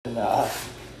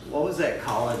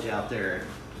college out there.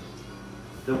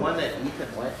 The one that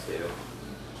Ethan went to.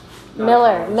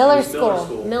 Miller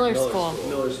School. Miller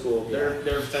School. Yeah.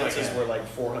 Their fences were like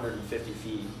 450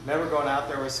 feet. Remember going out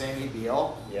there with Sammy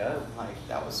Beal? Yeah. Like,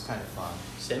 that was kind of fun.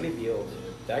 Sammy Beal, dude.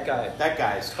 That guy's That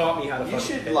taught me how to You fucking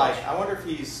should, pitch. I wonder if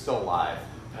he's still alive.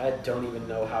 I don't even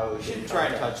know how it would You get should in try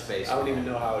and contact. touch base I don't with even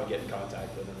him. know how I would get in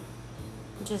contact with him.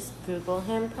 Just Google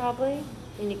him probably,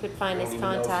 and you could find I his don't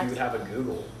even know if he contact. would have a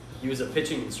Google. He was a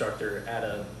pitching instructor at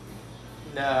a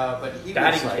No, but he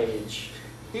batting was cage.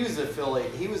 He was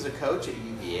affiliate. He was a coach at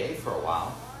UVA for a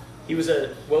while. He was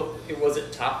was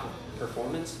it Top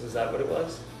Performance? Was that what it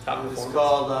was? Top It was Performance?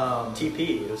 called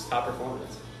TP. It was Top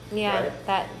Performance. Yeah, right?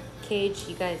 that cage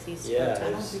you guys used to Yeah, go I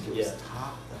to. don't think it was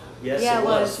top though. Yes, Yeah, it it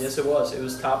was. was. Yes, it was. It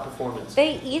was Top Performance.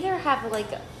 They either have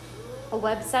like a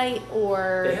website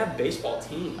or They have baseball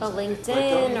teams. a But don't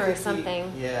LinkedIn you or think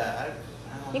something. Yeah, I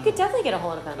don't You know. could definitely get a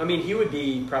hold of I him. mean, he would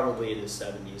be probably in his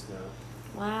 70s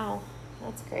now. Wow,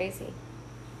 that's crazy.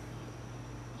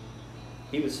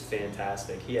 He was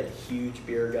fantastic. He had a huge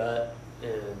beer gut,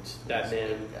 and that He's a man,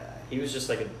 good guy. he was just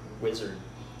like a wizard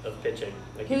of pitching.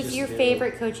 Like, he Who's just your knew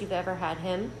favorite coach you've ever had?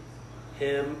 Him?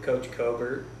 Him, Coach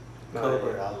Cobert.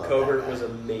 Cobert, I love Cobert that guy. was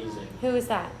amazing. Who is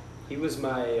that? He was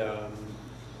my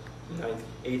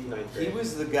eighth, ninth grade. He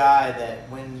was the guy that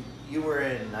when you were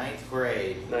in ninth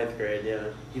grade, ninth grade, yeah.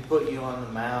 he put you on the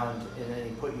mound, and then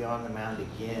he put you on the mound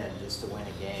again just to win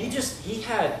a game.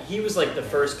 He was like the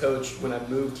first coach when I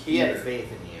moved He here. had faith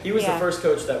in you. He was Yeah. the first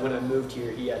coach that when I moved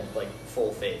here, he had like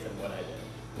full faith in what I did.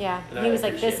 Yeah, And he I was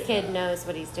like, this appreciate kid that. knows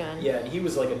what he's doing. Yeah, and he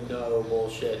was like a no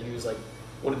bullshit. He was like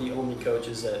one of the only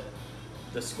coaches at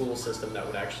the school system that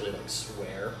would actually like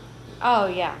swear. Oh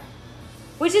yeah,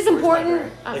 which is Where's my important.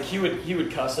 drink? Like he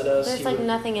would cuss at us. There's He like would,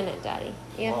 nothing in it, Daddy.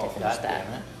 You have Whoa, to finish God that.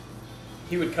 damn it.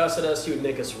 He would cuss at us. He would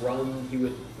make us run. He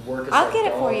would work us. I'll like get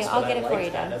it for you. dogs, I'll but get I it for liked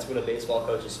you, that. Dad. That's what a baseball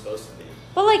coach is supposed to be.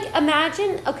 But like,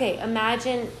 imagine.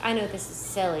 I know this is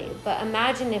silly, but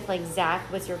imagine if like Zach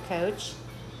was your coach,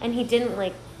 and he didn't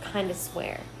like kind of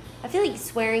swear. I feel like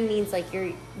swearing means like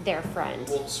you're their friend.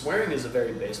 Well, swearing is a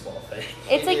very baseball thing.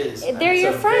 It's It like is. they're It's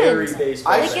your a friend. very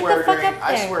baseball I Like, thing. get swear the fuck during, up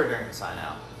I there. swear during the sign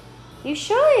out. You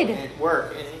should. And it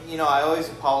worked. And, I always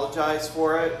apologize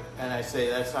for it. And I say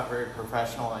that's not very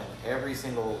professional. And every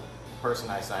single person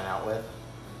I sign out with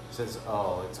says,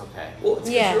 oh, it's okay. Well, it's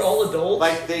because Yes. you're all adults.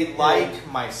 Like, they like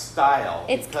my style.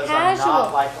 It's because casual. I'm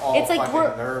not, like, all It's like fucking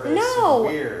we're nervous no, and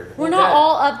weird. we're Well, not Dad,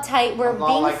 all uptight. We're I'm not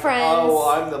being like, friends. oh,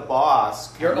 I'm the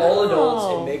boss. You're all adults.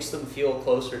 No. It makes them feel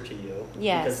closer to you.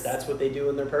 Yes. Because that's what they do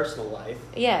in their personal life.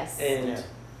 Yes. And Yeah.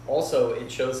 also, it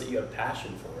shows that you have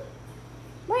passion for it.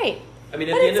 Right. I mean,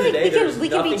 at But the end it's of the like day, we can- there's we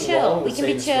can be nothing chill. wrong We with can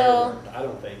be saying a swear chill. word, I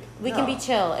don't think. We No. can be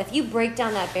chill. If you break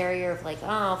down that barrier of like,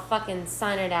 oh, fucking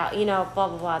sign it out, blah,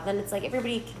 blah, blah, then it's like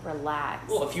everybody can relax.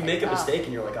 Well, if It's you like, make a oh. mistake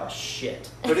and you're like, oh, shit.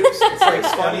 But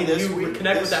it's funny this you week.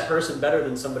 connect this, with that person better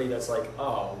than somebody that's like,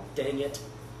 oh, dang it.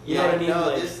 You Yeah, know what I mean? no,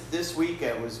 Like, this week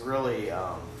it was really,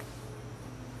 I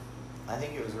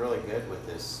think it was really good with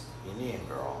this Indian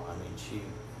girl. I mean, she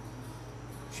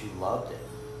loved it,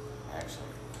 actually.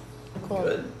 Cool.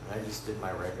 Good. I just did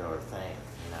my regular thing,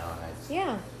 and I just,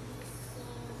 Yeah.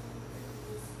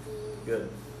 Good.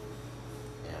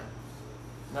 yeah.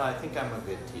 No, I think I'm a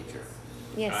good teacher.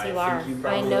 Yes, I you think are. you I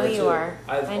probably know are, you too. are.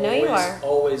 I've I know you are.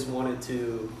 always wanted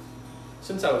to,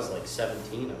 since I was like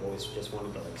 17, I've always just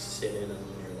wanted to like sit in on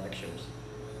your lectures.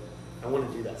 I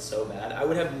want to do that so bad. I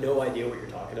would have no idea what you're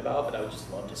talking about, but I would just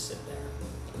love to sit there.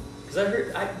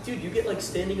 Because dude, you get like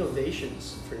standing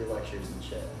ovations for your lectures and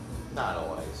shit. Not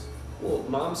always. Well,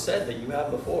 Mom said that you have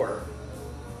before,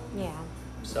 Yeah.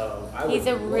 so I would He's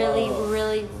a really, love-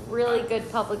 really, really good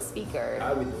public speaker.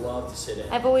 I would love to sit in.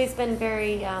 I've always been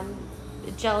very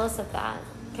jealous of that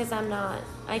because I'm not.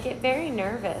 I get very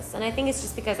nervous, and I think it's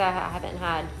just because I haven't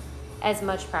had as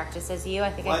much practice as you. I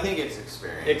think Well, I I think it's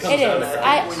experience. It comes It down is. to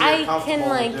I- when you're can, comfortable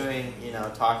like- doing,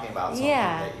 talking about something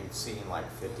Yeah. that you've seen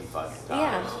like 50 fucking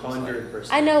Yeah. times. it's like- 100%.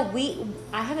 I know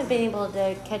I haven't been able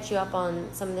to catch you up on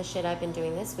some of the shit I've been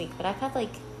doing this week, but I've had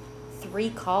like 3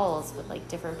 calls with like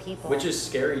different people. Which is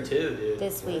scary too, dude.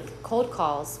 this week, cold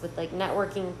calls with like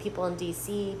networking people in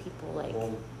DC, people like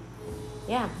Well,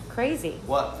 yeah, crazy.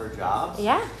 What, for jobs?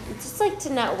 Yeah, just like to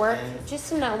network, And- just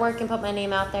to network and put my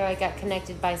name out there. I got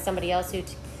connected by somebody else who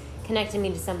connected me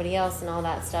to somebody else and all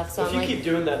that stuff. So if I'm you like, keep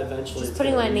doing that, eventually, just it's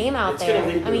putting gonna my lead- name out it's there.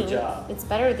 Gonna lead to I mean, a job. it's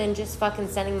better than just fucking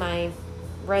sending my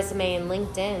resume and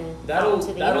LinkedIn That'll out to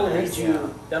the that'll lead universe.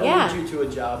 you. That'll Yeah. lead you to a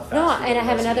job. Faster No, than and I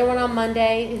have resume. another one on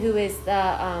Monday who is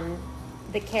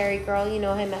the Carrie girl, who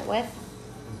I met with,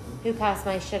 who passed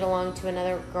my shit along to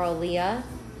another girl, Leah.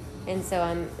 And so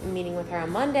I'm meeting with her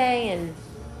on Monday, and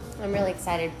I'm really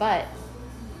excited. But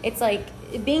it's like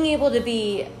being able to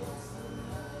be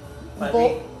I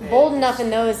bold think enough in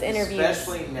those interviews.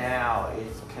 Especially now,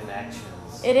 it's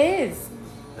connections. It is.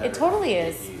 that It totally are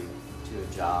gonna is. get you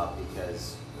to a job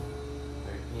because,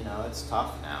 you know, it's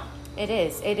tough now. It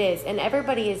is. And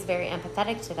everybody is very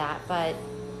empathetic to that. But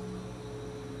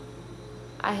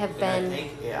I have been.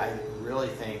 And I really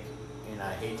think, and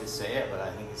I hate to say it, but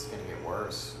I think it's going to get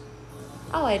worse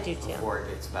Oh, I do too. before it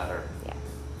gets better. Yeah.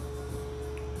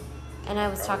 And I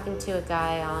was talking to a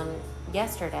guy on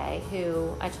yesterday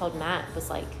who I told Matt was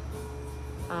like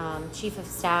chief of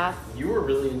staff. You were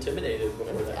really intimidated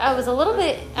before that. I was a little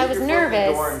bit. I Get was your foot in the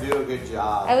nervous. door and do a good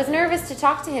job. I was nervous to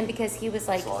talk to him because he was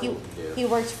like That's all you can do. he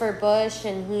worked for Bush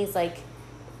and he's like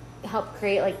helped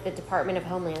create like the Department of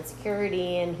Homeland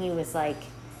Security and he was like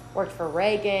worked for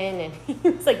Reagan and he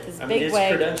was like this I mean, big his wig.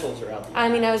 credentials are out there. I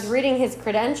mean, I was reading his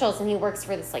credentials and he works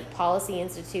for this like policy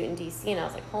institute in DC and I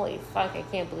was like, holy fuck, I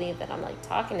can't believe that I'm like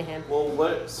talking to him.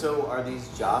 Well, so are these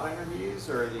job interviews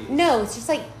or are these? No, it's just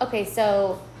like, okay,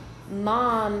 so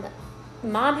mom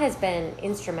has been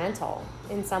instrumental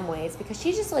in some ways because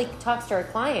she just like talks to her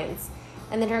clients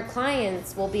and then her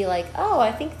clients will be like, oh,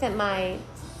 I think that my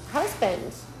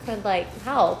husband could like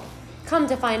help. Come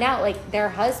to find out, like their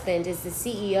husband is the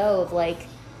CEO of like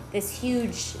this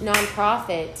huge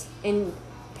nonprofit in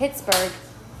Pittsburgh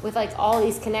with like all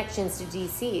these connections to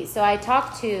DC. So I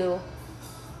talked to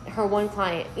her one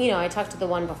client, I talked to the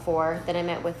one before that I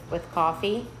met with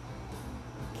coffee,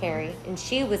 Carrie, and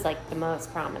she was like the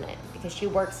most prominent because she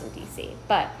works in DC.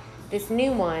 But this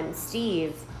new one,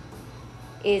 Steve,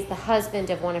 is the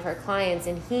husband of one of her clients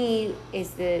and he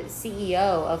is the CEO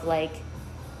of like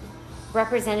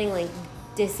representing like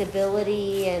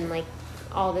disability and like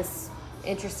all this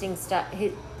interesting stuff.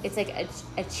 It's like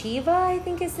Achieva, I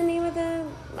think is the name of the,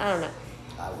 I don't know.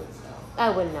 I wouldn't know. I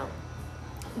wouldn't know.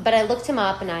 But I looked him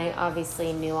up and I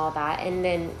obviously knew all that. And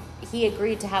then he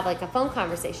agreed to have like a phone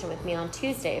conversation with me on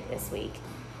Tuesday of this week.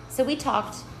 So we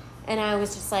talked and I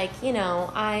was just like, he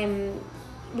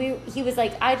was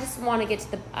like, I just want to get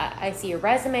to I see your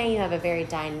resume. You have a very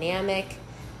dynamic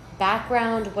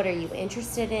background. What are you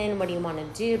interested in? What do you want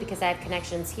to do? Because I have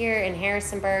connections here in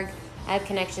Harrisonburg. I have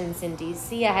connections in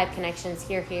DC. I have connections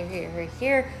here.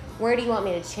 Where do you want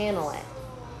me to channel it?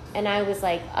 And I was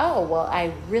like, oh, well,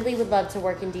 I really would love to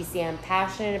work in DC. I'm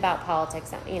passionate about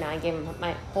politics. I gave him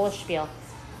my whole spiel.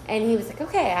 And he was like,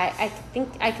 okay, I think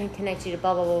I can connect you to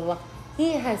blah, blah, blah, blah.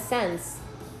 He has since,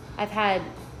 I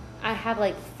have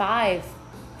like 5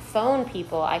 phone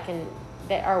people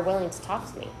that are willing to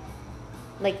talk to me.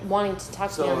 Like wanting to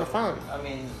talk to me on the phone. I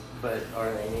mean, but are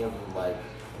any of them like?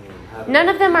 None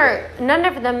of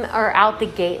them are out the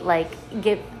gate like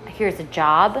here's a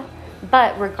job,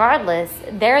 but regardless,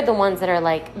 they're the ones that are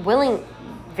like willing,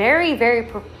 very very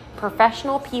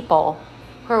professional people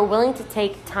who are willing to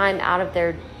take time out of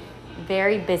their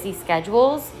very busy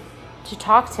schedules to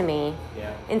talk to me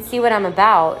and see what I'm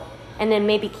about, and then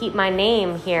maybe keep my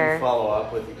name here. You follow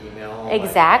up with the email.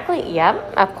 Exactly.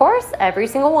 Yep. Of course, every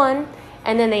single one.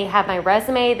 And then they have my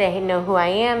resume. They know who I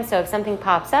am. So if something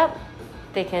pops up,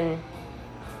 they can.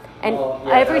 And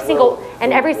every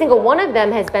single one of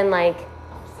them has been like,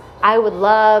 I would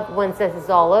love once this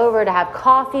is all over to have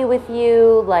coffee with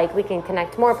you. Like we can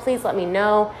connect more. Please let me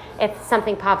know if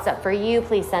something pops up for you.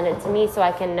 Please send it to me so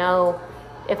I can know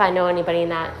if I know anybody in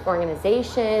that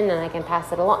organization and I can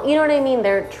pass it along. You know what I mean?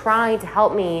 They're trying to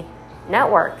help me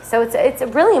network. So it's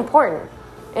really important.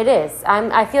 It is.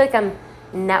 I feel like I'm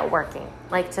networking,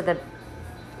 like to the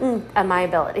of my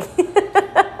ability.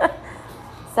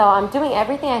 So I'm doing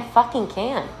everything I fucking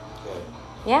can. Good.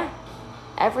 Yeah,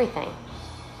 everything.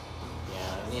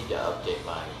 Yeah, I need to update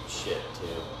my shit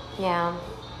too. Yeah.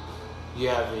 You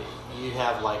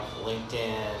have like LinkedIn.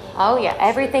 And Oh all yeah, that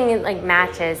everything shit. like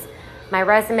matches. My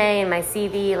resume and my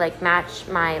CV like match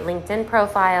my LinkedIn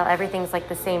profile. Everything's like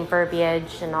the same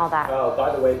verbiage and all that. Oh,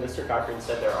 by the way, Mr. Cochran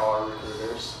said there are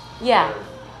recruiters. Yeah.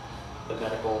 For the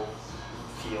medical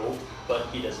field, but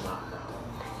he does not know.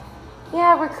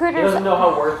 Yeah, He recruiters. doesn't know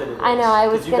how worth it is. I know, I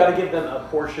was 'Cause you got to give them a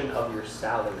portion of your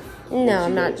salary. No, once you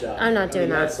I'm get a not- job. I'm not doing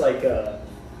that.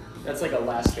 That's like a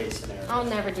last case scenario. I'll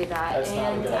never do that. That's not a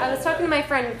And good I was idea. talking to my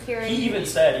friend Kieran. He even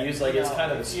said, he was like, it's You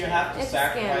kind of a if you scam. have to It's a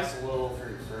sacrifice a little for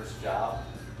your first job.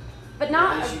 but At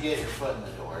not. least you get your foot in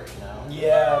the door, you know.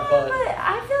 Yeah, but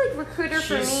I feel like recruiter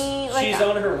for me, like she's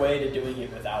on her way to doing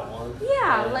it without one.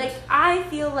 yeah, And- like I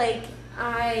feel like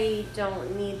I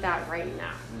don't need that right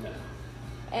now. No.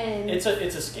 And It's a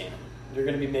scam. You're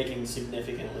going to be making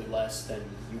significantly less than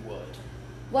you would.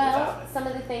 Well, without it. some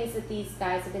of the things that these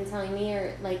guys have been telling me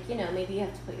are like, maybe you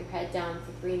have to put your head down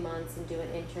for 3 months and do an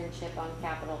internship on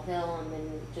Capitol Hill and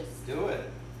then just. Do it.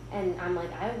 And I'm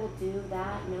like, I will do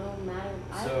that no matter.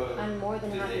 So, I'm more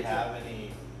than do happy they to. have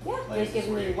any? Yeah, they've places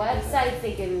given where me you can do that? websites,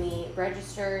 they've given me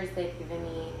registers, they've given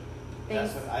me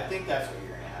things. I think that's what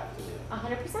you're gonna have to do.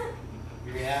 100%.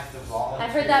 You're gonna have to volunteer.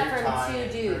 I've heard that your from time two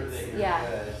and dudes, prove that you're yeah.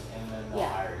 good, and then they'll Yeah.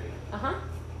 hire you. Uh huh.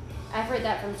 I've heard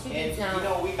that from two And dudes now. you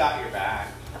know, we got your back.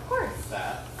 Of course. With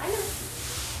that. I know.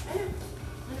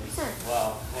 100%.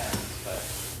 Well, depends,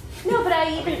 but No, but I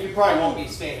I even. mean, you probably I won't mean,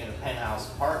 be staying in a penthouse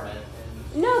apartment.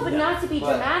 And No, but Yeah, not to be but,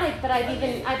 dramatic. But I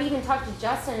mean- I've even talked to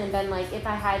Justin and been like, if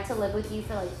I had to live with you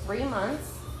for like 3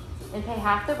 months and pay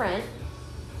half the rent,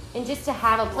 and just to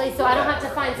have a place, so I don't have to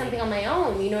find something on my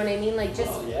own. You know what I mean? Like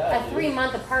just Well, yeah, a dude.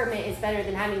 3-month apartment is better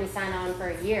than having to sign on for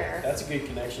a year. That's a good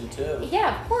connection too.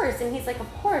 Yeah, of course. And he's like,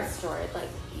 of course, George. Like,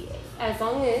 as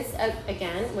long as,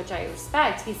 again, which I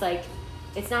respect, he's like,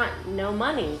 it's not no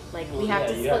money. Like, we Well, have yeah,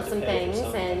 to you split have to some pay for things,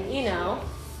 some and things,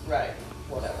 right,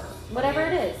 whatever. whatever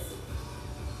it is.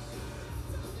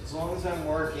 As long as I'm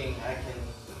working, I can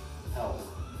help.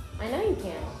 I know you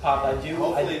can. Pop,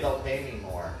 Hopefully, they'll pay me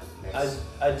more.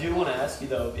 I do want to ask you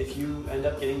though, if you end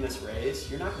up getting this raise,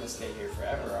 you're not going to stay here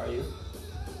forever, are you?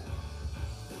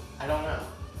 I don't know.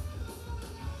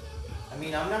 I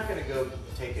mean, I'm not gonna go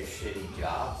take a shitty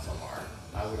job somewhere.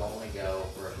 I would only go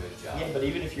for a good job. Yeah, but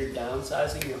even if you're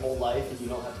downsizing your whole life and you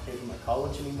don't have to pay for my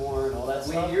college anymore and all that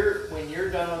when stuff. you're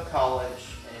done with college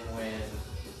and when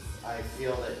I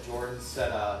feel that Jordan's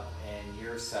set up and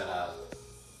you're set up,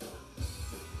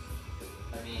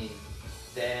 I mean,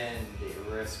 then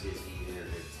the risk is easier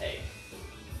to take.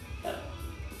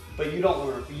 But you don't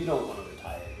want to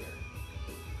retire here.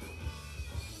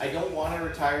 I don't want to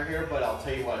retire here, but I'll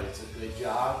tell you what, it's a good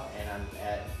job, and I'm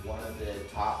at one of the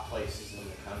top places in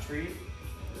the country.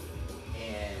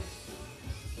 And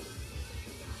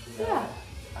you know, Yeah.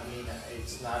 I mean,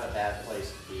 it's not a bad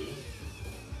place to be.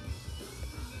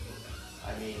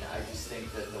 I mean, I just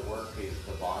think that the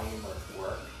volume of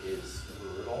work is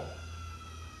brutal.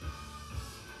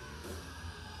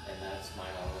 And that's my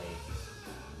only,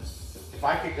 if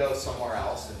I could go somewhere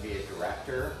else and be a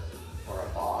director or a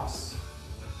boss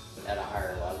at a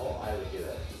higher level, I would do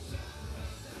it.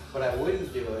 But I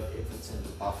wouldn't do it if it's in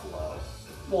Buffalo.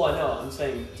 Well, I know. I'm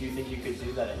saying, do you think you could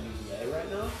do that at UVA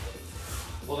right now?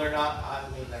 Well, they're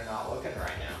not looking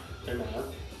right now. They're not. No.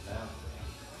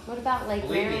 What about like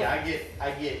Believe me, Maryland?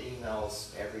 I get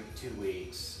emails every 2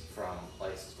 weeks from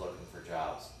places looking for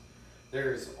jobs.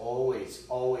 There's always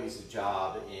a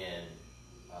job in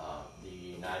the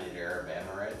United Arab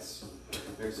Emirates.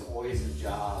 There's always a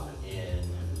job in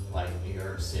like New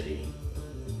York City.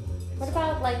 What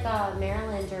about like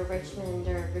Maryland or Richmond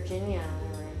or Virginia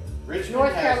or Richmond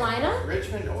North has- Carolina?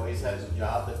 Richmond always has a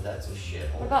job, but that's a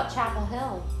shithole. What about Chapel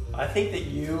Hill? I think that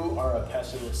you are a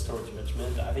pessimist towards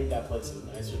Richmond. I think that place is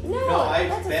nicer than No. you. No, that I've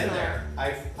doesn't been matter.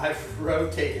 there. I've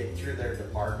rotated through their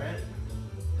department.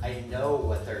 I know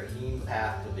what their heme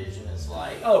path division is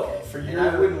like. Okay, for And I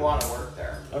your wouldn't want to work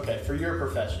there. okay for your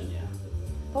profession, yeah.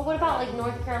 But what about like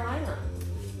North Carolina?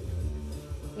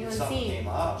 If something came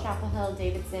up. Chapel Hill,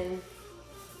 Davidson.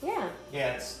 Yeah.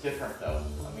 Yeah, it's different though.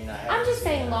 I mean, I I'm haven't just seen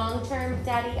saying it. long term,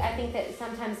 Daddy. I think that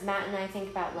sometimes Matt and I think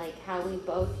about like how we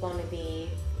both want to be.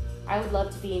 I would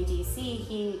love to be in DC.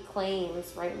 He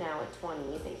claims right now at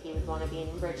 20 that he would want to be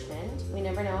in Richmond. We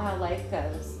never know how life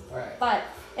goes. Right. But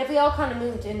if we all kind of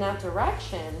moved in that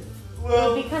direction, it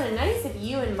Well, would be kind of nice if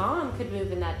you and Mom could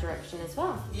move in that direction as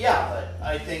well. yeah, but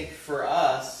I think for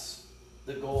us,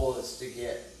 the goal is to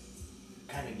get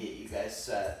you guys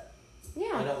set. I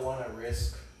Yeah. don't want to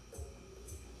risk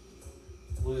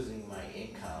losing my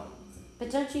income.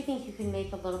 But don't you think you could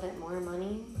make a little bit more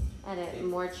money at a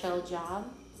more chill job?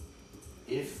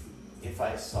 If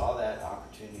I saw that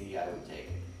opportunity, I would take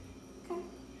it. Okay.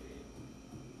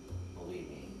 Believe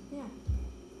me. Yeah.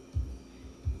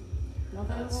 Well, I've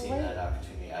then not we'll seen wait. that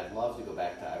opportunity. I'd love to go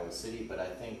back to Iowa City, but I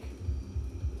think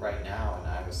right now in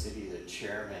Iowa City, the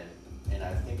chairman, and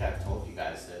I think I've told you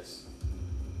guys this,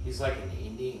 he's like an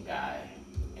Indian guy,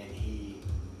 and he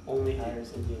Only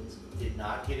hires Indians. did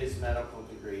not get his medical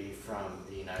degree from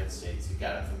the United States. He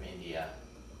got it from India.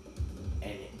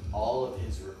 And all of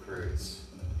his recruits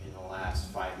in the last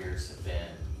 5 years have been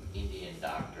Indian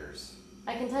doctors.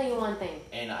 I can tell you one thing.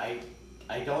 And I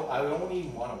don't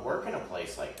even want to work in a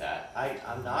place like that.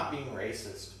 I'm not being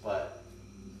racist, but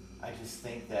I just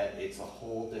think that it's a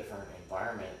whole different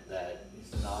environment that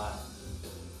is not,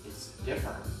 it's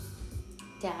different.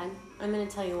 Dad, I'm going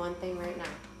to tell you one thing right now.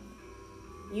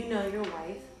 You know your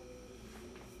wife.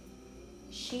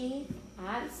 She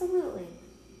absolutely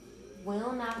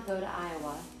will not go to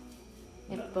Iowa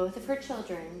if No. both of her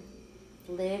children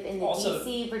live in the Also,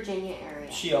 D.C., Virginia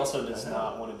area. She also does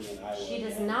not want to be in Iowa. She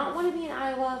does again. not want to be in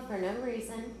Iowa for no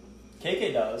reason.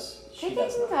 KK does. She KK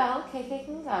does can not. go. KK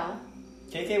can go.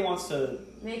 KK wants to.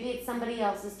 Maybe it's somebody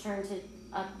else's turn to,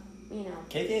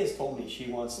 KK has told me she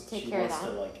wants. To take She care of wants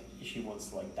to that. like. She wants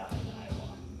to like die in Iowa.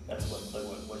 That's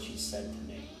what she said to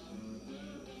me.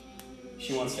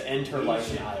 She wants to end her we life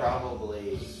should in Iowa.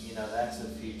 probably, that's a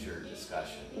future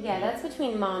discussion. Yeah, that's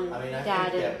between mom, I mean, I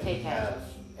dad, think and that we KK. have,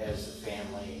 as a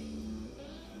family,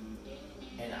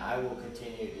 and I will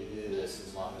continue to do this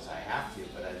as long as I have to,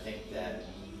 but I think that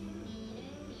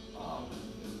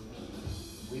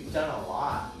we've done a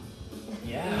lot.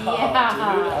 Yeah,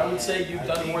 Yeah. dude. I would say you've I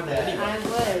done think more than that- anyone. I I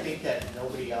would. think that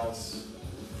nobody else.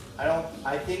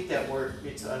 I think that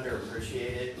it's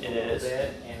underappreciated a It little is.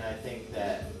 bit, and I think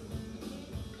that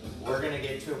we're gonna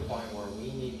get to a point where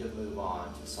we need to move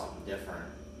on to something different,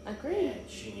 Agreed. and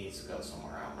she needs to go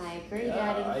somewhere else. I agree, Yeah,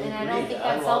 Daddy. I And I agree. don't think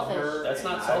I that's love selfish. her, That's and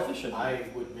not selfish of you. I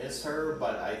would miss her,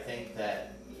 but I think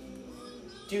that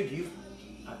Dude, you.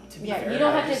 To be Yeah, fair, you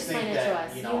don't I have to just explain think it to that,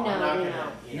 us. You You know, I'm know, not we gonna,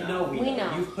 know. You know we, We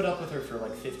know. know. You've put up with her for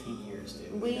like 15 years,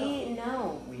 dude. We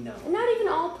know. We know. And not even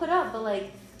all put up, but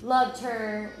like loved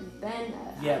her, been.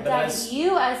 Yeah, but Daddy, as-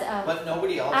 you as a. But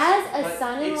nobody else. As a but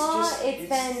son-in-law, just- it's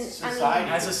been- I mean- society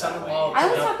As a is that son-in-law, way. I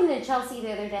was No. talking to Chelsea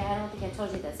the other day. I don't think I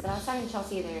told you this, but I was talking to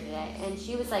Chelsea the other day, and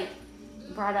she was like,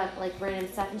 brought up like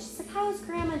random stuff, and she's like, "How's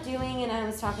Grandma doing?" And I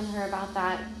was talking to her about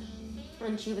that,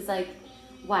 and she was like,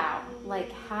 "Wow,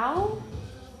 like how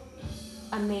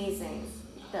amazing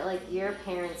that like your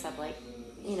parents have like,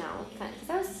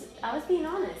 because I was being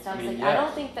honest. I was mean, like, I yeah.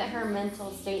 don't think that her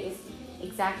mental state is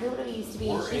exactly what it used to be.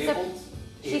 And We're she's able,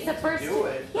 she's able the first to do to-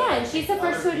 it. yeah, but and she's the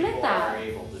other first to admit people that. Are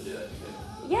able to do it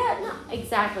too. Yeah, no,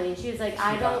 exactly. And she was like,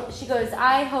 she goes,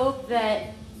 I hope that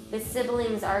the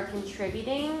siblings are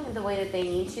contributing the way that they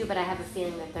need to, but I have a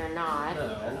feeling that they're not.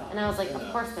 No. And I was like, They're of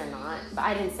not. course they're not. But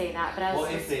I didn't say that. But I was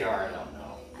Well, just, if they are, I don't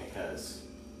know because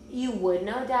you would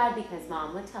know, Dad, because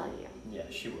Mom would tell you. Yeah,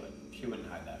 she would. She wouldn't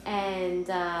hide that. And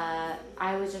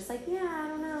I was just like, yeah, I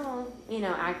don't know.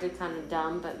 Acted kind of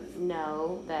dumb, but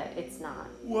know that it's not.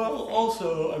 Well,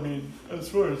 also, I mean, as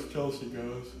far as Chelsea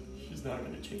goes, she's not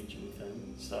going to change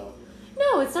anything. So.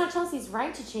 No, it's not Chelsea's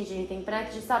right to change anything, but I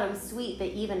just thought it was sweet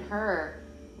that even her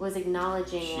was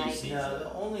acknowledging, She like, sees- no,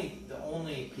 the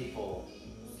only people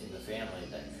in the family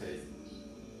that could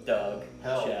Doug,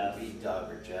 help Jeff, would be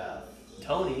Doug or Jeff.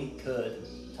 Tony could.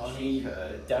 Tony She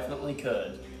could. Definitely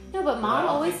could. no, but But I Mom don't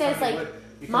always think says, Tony like,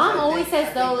 would, because Mom I always think- says, I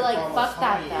think though, the like, problem fuck with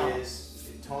that, Tony though. is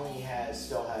Tony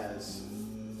still has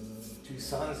two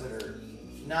sons that are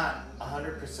not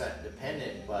 100%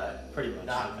 dependent, but Pretty much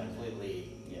not independent. completely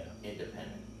Yeah.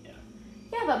 independent.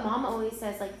 Yeah, but Mom always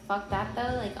says, like, fuck that,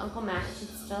 though. Like, Uncle Matt should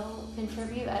still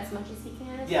contribute as much as he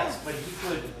can as Yes, well. but he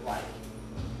could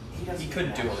he doesn't. He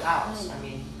couldn't even do have it. a house. I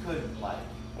mean, he could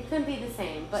It couldn't be the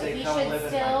same, but say he come should live in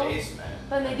still. my basement.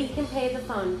 But maybe he can pay the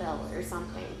phone bill or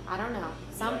something. I don't know.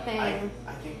 Something.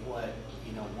 I think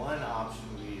one option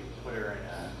would be to put her in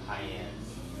a high-end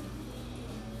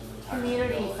retirement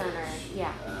Community village. center,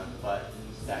 yeah. But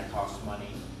that costs money.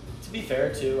 To be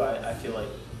fair, too, I feel like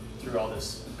through all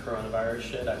this coronavirus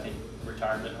shit, I think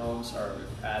retirement homes are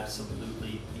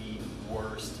absolutely the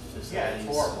worst facilities Yeah, it's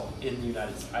horrible. in the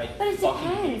United States. But it fucking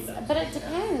hate depends. them. But it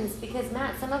depends because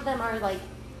Matt, some of them are like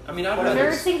I mean, I'd What rather.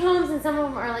 nursing homes and some of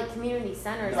them are like community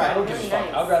centers. I that don't are give really a fuck.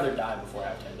 nice. I'd rather die before I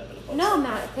have to end up in a place. No, like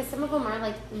Matt, that. because some of them are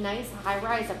like nice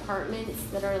high-rise apartments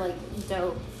that are like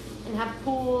dope and have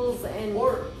pools and.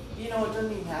 Or, it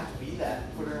doesn't even have to be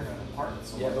that. Put her in an apartment Yeah,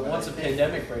 somewhere. but once a I think-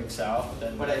 pandemic breaks out,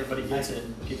 then But everybody gets it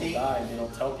and people think- die and they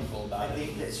don't tell people I about it.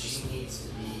 think that It's she just- needs to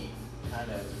be kind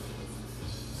of,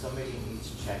 somebody needs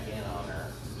to check in on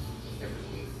her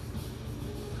every week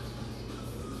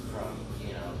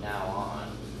from, now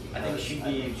on. I think Because she'd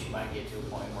I be- think she might get to a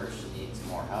point where she needs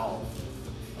more help.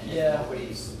 And Yeah.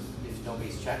 if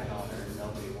nobody's checking on her,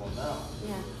 nobody will know.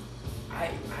 Yeah.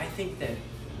 I think that,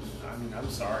 I mean, I'm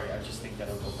sorry, I just think that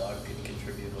Uncle Doug could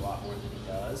contribute a lot more than he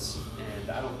does, and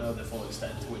I don't know the full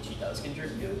extent to which he does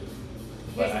contribute.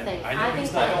 But Here's the thing. I know I he's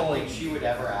think not I that- don't pulling. think she would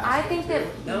ever ask I him think to.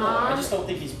 that No, Mom. I just don't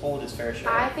think he's pulling his fair share.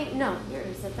 I think no.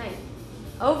 Here's the thing.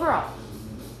 Overall,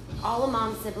 all of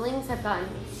Mom's siblings have gotten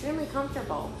extremely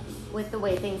comfortable with the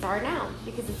way things are now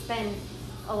because it's been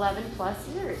 11 plus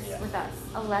years Yeah. with us.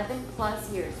 11 plus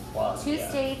years. Plus, Two yeah.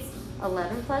 states,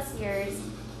 11 plus years.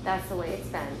 That's the way it's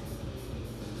been.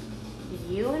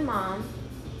 You and Mom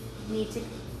need to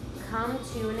come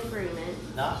to an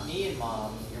agreement. Not me and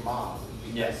Mom, your mom.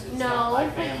 because Yes. it's not No, my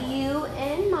but family. you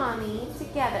and mommy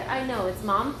together. I know it's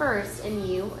mom first and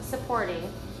you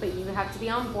supporting, but you have to be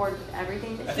on board with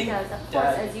everything that I she think does, of course,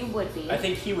 Dad- as you would be. I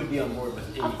think he would be on board with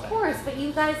anything. Of course, but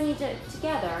you guys need to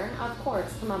together, of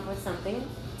course, come up with something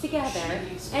together, She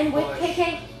needs to and with push.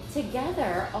 KK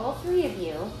together, all three of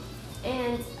you,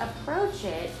 and approach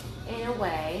it in a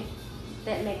way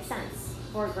that makes sense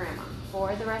for grandma,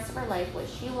 for the rest of her life, what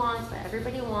she wants, what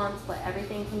everybody wants, what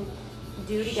everything can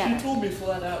do together. She told me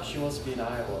flat out she wants to be in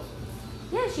Iowa.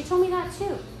 Yeah, she told me that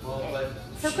too. Well, but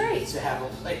So she great. needs to have a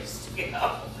place to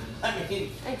go. I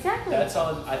mean, Exactly. That's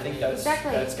on. I think that's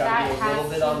Exactly. that's got to be That a little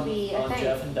has bit to on, be a on thing.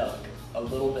 Jeff and Doug. A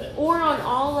little bit. Or on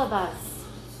all of us.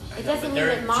 I It know, doesn't but mean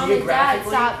they're that mom and dad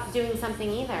geographically- stop doing something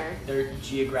either. They're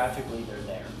geographically they're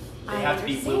there. They I have to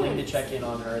be willing to understand. check in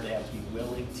on her. They have to be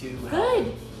willing to.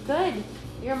 Good, good.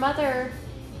 Your mother,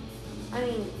 I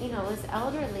mean, you know, is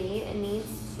elderly and needs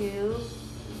to.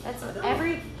 That's I know.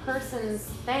 every person's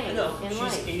thing I know in she's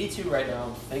life. 82 right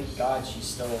now. Thank God she's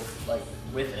still like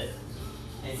with it.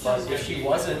 and she's But gonna if she be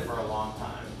wasn't- with it for a long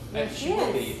time. Yes, And she she will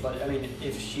is. be. But I mean,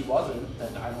 if she wasn't,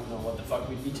 then I don't know what the fuck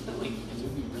we'd be doing because it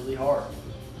would be really hard.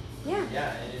 Yeah.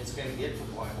 Yeah, and it's gonna get to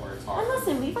the point where it's And hard.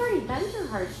 listen, we've already been through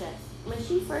hardship. When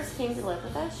she first came to live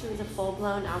with us, she was a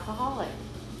full-blown alcoholic.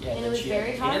 Yeah, And then it was she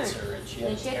very had hard. cancer and she And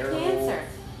had then she had terrible. cancer.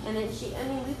 And then I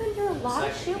mean, we've been through a lot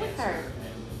of Second shit with cancer, her.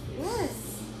 and it's- Yes.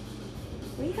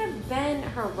 We have been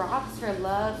her rocks, her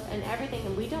love, and everything,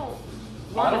 and we don't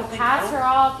I want don't to think- pass I don't- her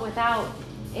off without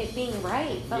it being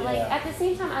right. But like Yeah. at the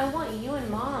same time, I want you and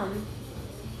mom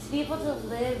to be able to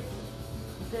live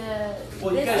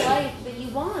Well, you guys this should- life that you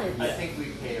want. I think we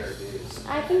paid our dues.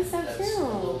 I think so That's too. a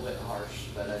little bit harsh,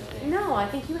 but I think. No, I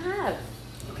think you have.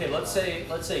 Okay, let's say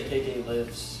KK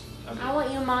lives. I mean, I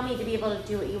want you and mommy to be able to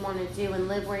do what you want to do and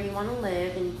live where you want to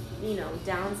live and, you know,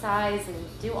 downsize and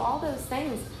do all those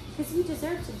things because you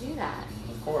deserve to do that.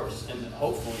 of course, and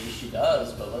hopefully she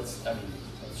does. But let's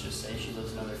just say she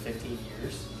lives another 15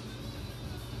 years,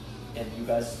 and you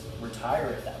guys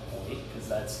retire at that point because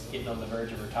that's getting on the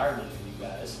verge of retirement for you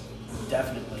guys,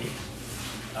 definitely.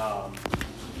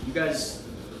 You guys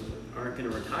aren't going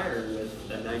to retire with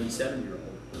a 97-year-old.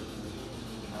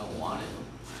 I don't want it.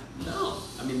 No,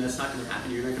 I mean that's not going to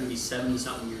happen. You're not going to be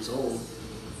 70-something years old.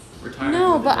 Retiring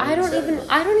No, with a but I don't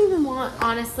 97-year-old. even want,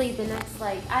 honestly, the next,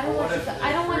 like, I don't Well, want what you if to,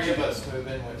 I don't want three you of to, us move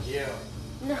in with you?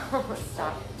 no,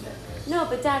 stop. in 10 years? No,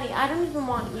 but Daddy, I don't even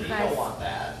want you You guys, don't want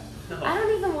that. No. I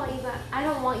don't even want you guys, I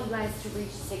don't want you guys to reach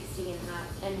 60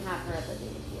 and have her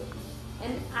living with you.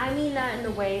 And I mean that in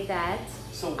the way that,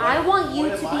 So what, I want you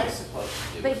what to am I be- supposed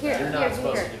to do? but with here, that? You're not here,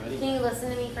 supposed here, to do anything. can you listen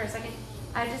to me for a second?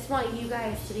 I just want you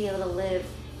guys to be able to live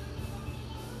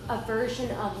a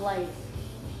version of life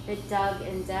that Doug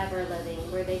and Deb are living,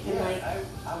 where they can like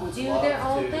I would do love their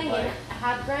own to, thing like, and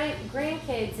have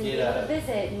grandkids and be get able to a-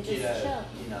 visit and just get a, chill.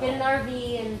 you know, Get an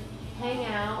RV and hang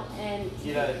out and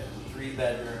get a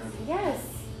 3-bedroom yes,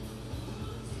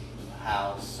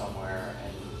 house somewhere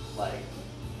and like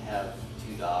have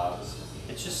 2 dogs.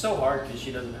 It's just so hard because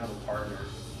she doesn't have a partner.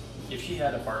 If she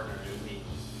had a partner, it would be.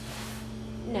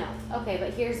 no, okay,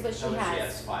 but here's what she How about she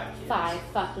has: has 5 kids? 5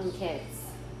 fucking kids.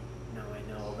 No,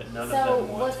 I know, but none So of them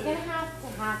want what's to. gonna have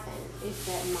to happen is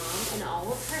that mom and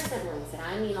all of her siblings, and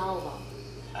I mean all of them,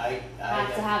 I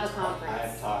Have to have a conference.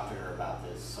 I've talked to her about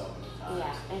this so many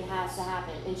times. yeah, it has to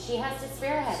happen, and she has to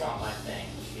spearhead It's not it. my thing.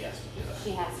 She has to do it.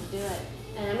 She has to do it,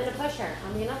 and I'm gonna push her.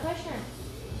 I'm gonna push her.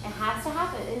 It has to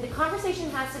happen, and the conversation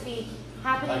has to be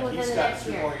happening Like within he's the got next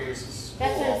 2 year. more years of school.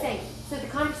 That's what I'm saying. So the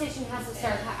conversation has to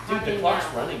start Dude, happening the clock's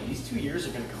now. running. These 2 years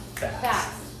are gonna come fast.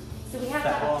 Fast. So we have to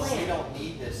have a Well, we plan. don't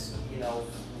need this, you know,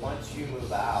 once you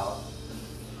move out,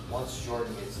 once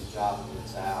Jordan gets a job and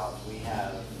moves out, we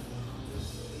have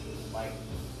like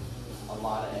a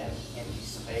lot of empty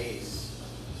space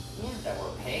Yeah. that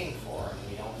we're paying for and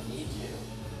we don't need to.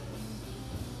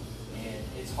 And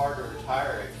it's hard to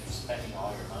retire if you're spending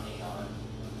all your money on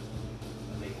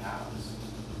a big house.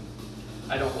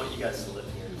 I don't want you guys to live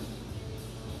here.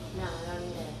 No, I don't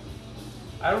need it.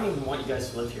 I don't even want you guys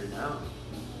to live here now.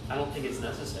 I don't think it's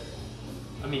necessary.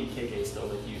 I mean, KK's still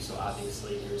with you, so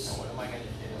obviously there's. So what am I gonna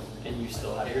do? And you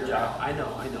still have your job. I know.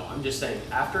 I'm just saying,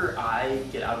 after I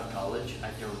get out of college,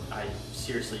 I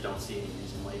seriously don't see any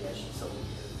reason why you guys should still live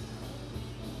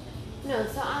here. No,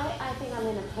 so I think I'm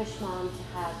gonna push mom to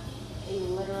have a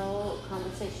literal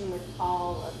conversation with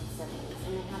all of the siblings,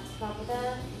 and they have to come up with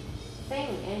a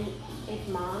thing. And if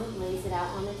mom lays it out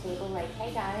on the table, like,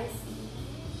 hey guys,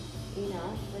 you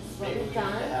know, this is what Maybe we we've need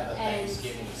done, to have a and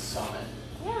Thanksgiving summit.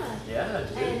 yeah, Yeah,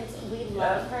 dude. and we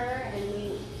love her, and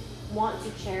we want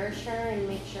to cherish her and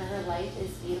make sure her life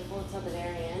is beautiful until the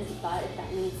very end. But if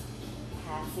that means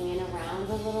passing it around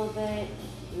a little bit,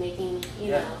 making,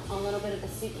 you know, a little bit of a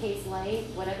suitcase life,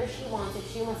 whatever she wants.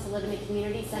 If she wants to live in a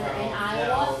community center in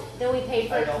Iowa, then we pay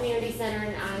for a community center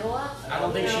in Iowa. I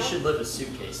don't think she should live a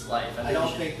suitcase life. I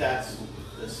don't think that's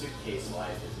the suitcase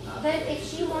life is not. But if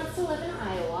she wants to live in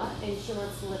Iowa and she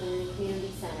wants to live in a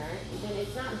community center, then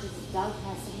it's not just Doug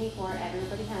has to pay for it.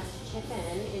 Everybody has to chip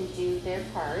in and do their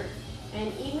part.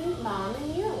 And even Mom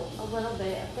and you, a little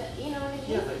bit of the, you know what I mean?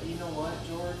 Yeah, but you know what,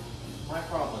 George? My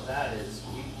problem with that is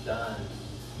we've done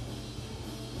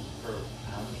for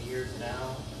how many years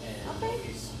now, and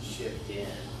nobody's chipped in.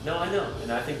 No, I know,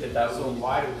 and I think that So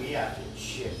why do we have to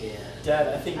chip in? Dad,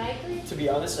 I think, I agree. to be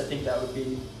honest, I think that would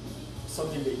be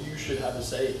something that you should have a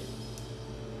say.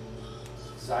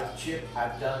 So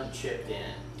I've done chipped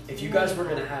in. If you guys were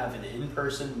gonna have an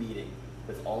in-person meeting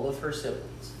with all of her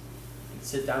siblings and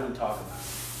sit down and talk about it,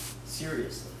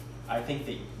 seriously, I think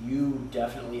that you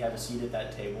definitely have a seat at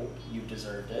that table. You've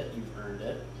deserved it. You've earned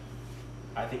it.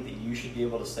 I think that you should be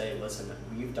able to say, listen,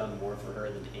 we've done more for her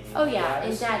than any of you yeah, guys,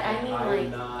 and Dad, I mean,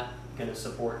 I'm not gonna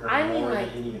support her I mean, more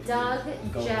like, than any of Doug, you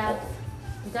going Jeff,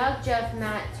 forward. Doug, Jeff,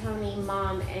 Matt, Tony,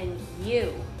 Mom, and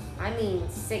you. I mean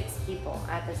 6 people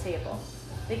at the table.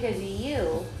 Because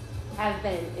you have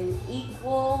been an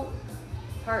equal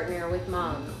partner with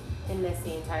Mom in this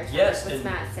the entire time. Yes, What's and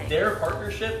Matt saying? their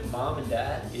partnership, Mom and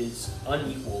Dad, is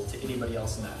unequal to anybody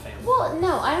else in that family. Well,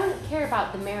 no, I don't care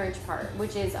about the marriage part,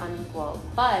 which is unequal.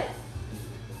 But,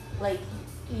 like,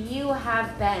 you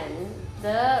have been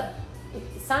the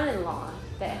son-in-law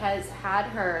that has had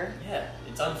her Yeah,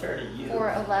 it's unfair to you.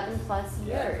 for 11 plus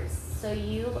Yeah. years. So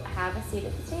you have a seat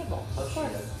at the table. Plus Of she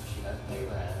course. doesn't pay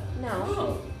rent.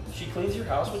 No. She cleans your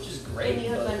house, which is great. And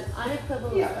you have but been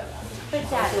unequivocal. Yeah, But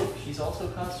Dad, she's also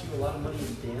cost you a lot of money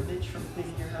in damage from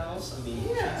cleaning your house. I mean,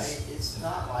 yeah, she's- it's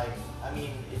not like, I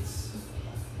mean, it's,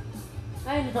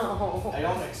 I know. I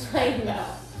don't I expect know.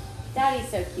 that. Daddy's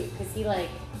so cute because he like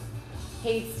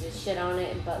hates to shit on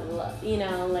it, but you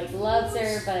know, like loves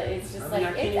her, but it's just I mean,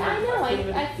 like can't it's. even- I know. can't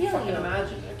even I feel fucking you.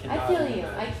 Imagine. I I cannot feel even you. I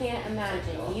imagine. can't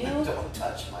imagine you. Don't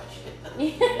touch my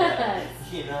shit. Yes.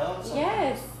 You know? So-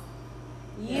 Yes.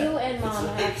 You Yeah. and Mom It's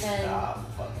like, have been.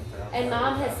 stop fucking throwing And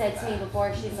Mom fire has said back. to me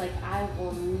before, she's like, I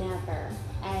will never,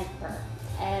 ever,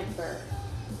 ever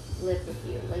live with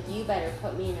you. Like, you better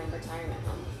put me in a retirement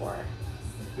home before.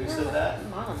 Who And I'm said like, that?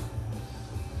 Mom.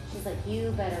 She's like, you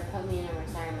better put me in a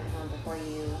retirement home before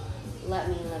you let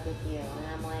me live with you. And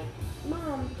I'm like,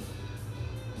 Mom.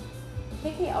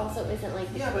 KK also isn't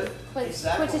like the Yeah, but quick- is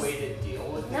that quickest- the way to deal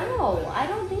with it? No, I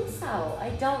don't think so. I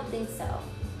don't think so.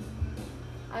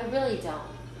 I really don't.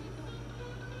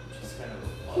 She's kind of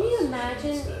a Can you puss. imagine- She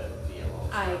needs to be a little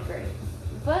I stronger. agree.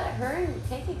 But her and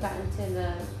KK got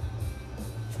into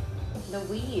the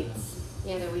weeds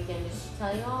the other weekend. Did she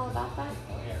tell you all about that?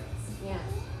 Oh, yeah. Yeah.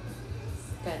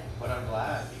 Good. But I'm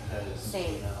glad because,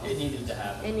 Same. you know, It needed to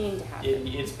happen. It needed to happen.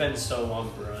 It's been so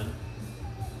long brewing.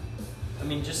 I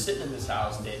mean, just sitting in this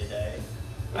house day to day,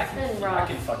 I It's can been I rough.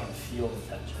 can fucking feel the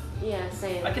tension. Yeah,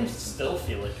 same. I can still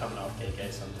feel it coming off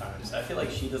KK sometimes. I feel like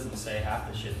she doesn't say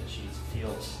half the shit that she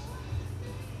feels.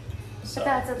 So, But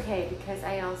that's okay because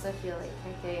I also feel like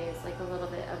KK is like a little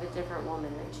bit of a different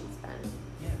woman than she's been.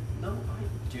 yeah, no,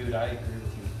 dude, I agree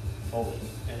with you fully,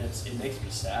 and it makes me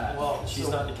sad. well, she's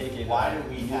so not the KK. why that do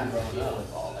we knew have to growing deal up.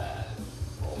 with all that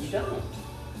bullshit? You don't.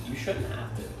 You shouldn't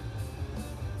have to.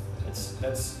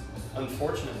 That's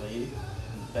unfortunately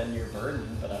been your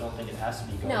burden, but I don't think it has to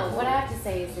be going No, what forward. I have to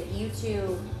say is that you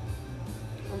two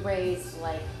raised,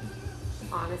 like,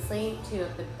 honestly, 2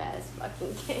 of the best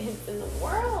fucking kids in the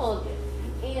world.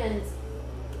 And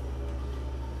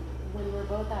when we're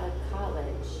both out of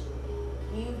college,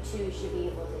 you two should be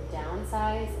able to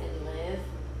downsize and live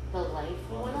the life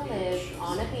you On want a to live beach.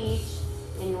 on a beach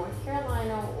in North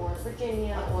Carolina or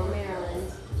Virginia or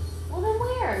Maryland. Well, then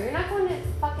where? You're not going to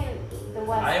fucking the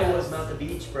West Iowa's Coast. not the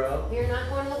beach, bro. You're not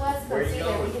going to the West Where are Coast you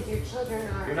either going? because your children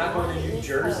are. You're not on going to the New East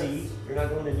Jersey. Coast. You're not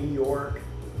going to New York.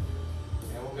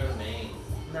 Yeah, we'll go to Maine.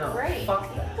 No, Great.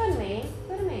 fuck that. Go to Maine.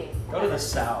 Go to Maine. Go to the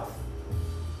South.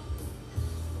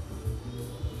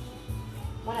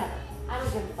 Whatever. I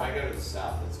don't give a If I fuck. go to the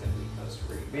south, it's going to be Costa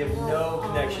Rica. We have I don't- no oh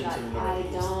connection my to the God, I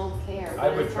Northeast. don't care. I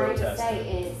What would I'm trying to protest say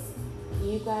it. is,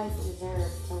 you guys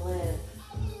deserve to live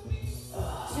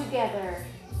together,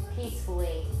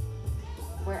 peacefully,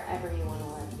 wherever you want to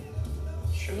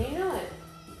live. Sure. And you know it.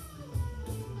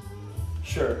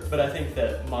 Sure, but I think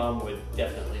that Mom would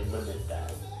definitely limit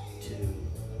that to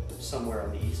somewhere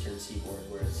on the eastern seaboard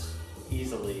where it's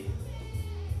easily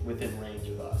within range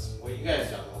of us. Well, you guys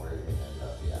don't know where you're gonna end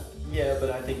up yet. Yeah, but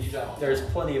I think You don't. there's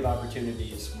plenty of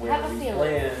opportunities where have a we feeling.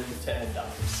 plan to end up.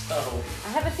 So, I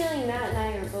have a feeling Matt and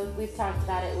I are both. We've talked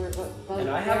about it. We're both And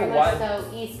I have very a much wide-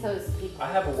 so East Coast people.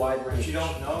 I have a wide range. But you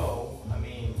don't know. I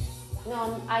mean,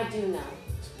 No, I do know.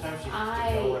 sometimes you have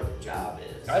to know what the job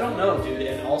is. I don't know, dude.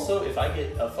 And also, if I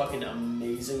get a fucking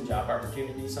amazing job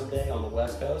opportunity someday on the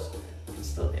West Coast,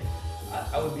 still,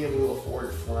 I would be able to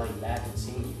afford flying back and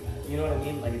seeing you guys. You know what I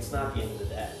mean? Like, it's not the end of the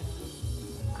day.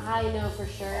 I know for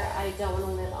sure I don't want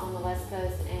to live on the West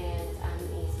Coast, and I'm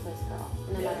an East Coast girl,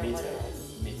 no Yeah, matter me what too. it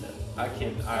is. Me too. I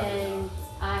can't. And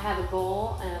I have a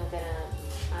goal, and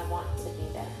I want to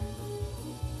be there.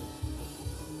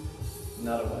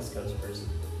 Not a West Coast person.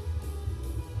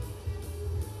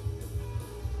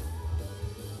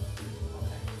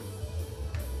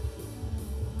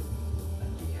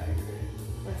 I'm dehydrated.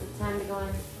 Is it time to go in?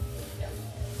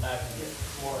 I have to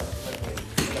get more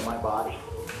liquid into my body.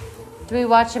 Do we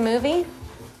watch a movie?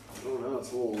 I don't know.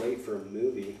 It's a little late for a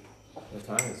movie. What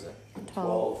time is it?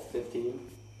 12:15.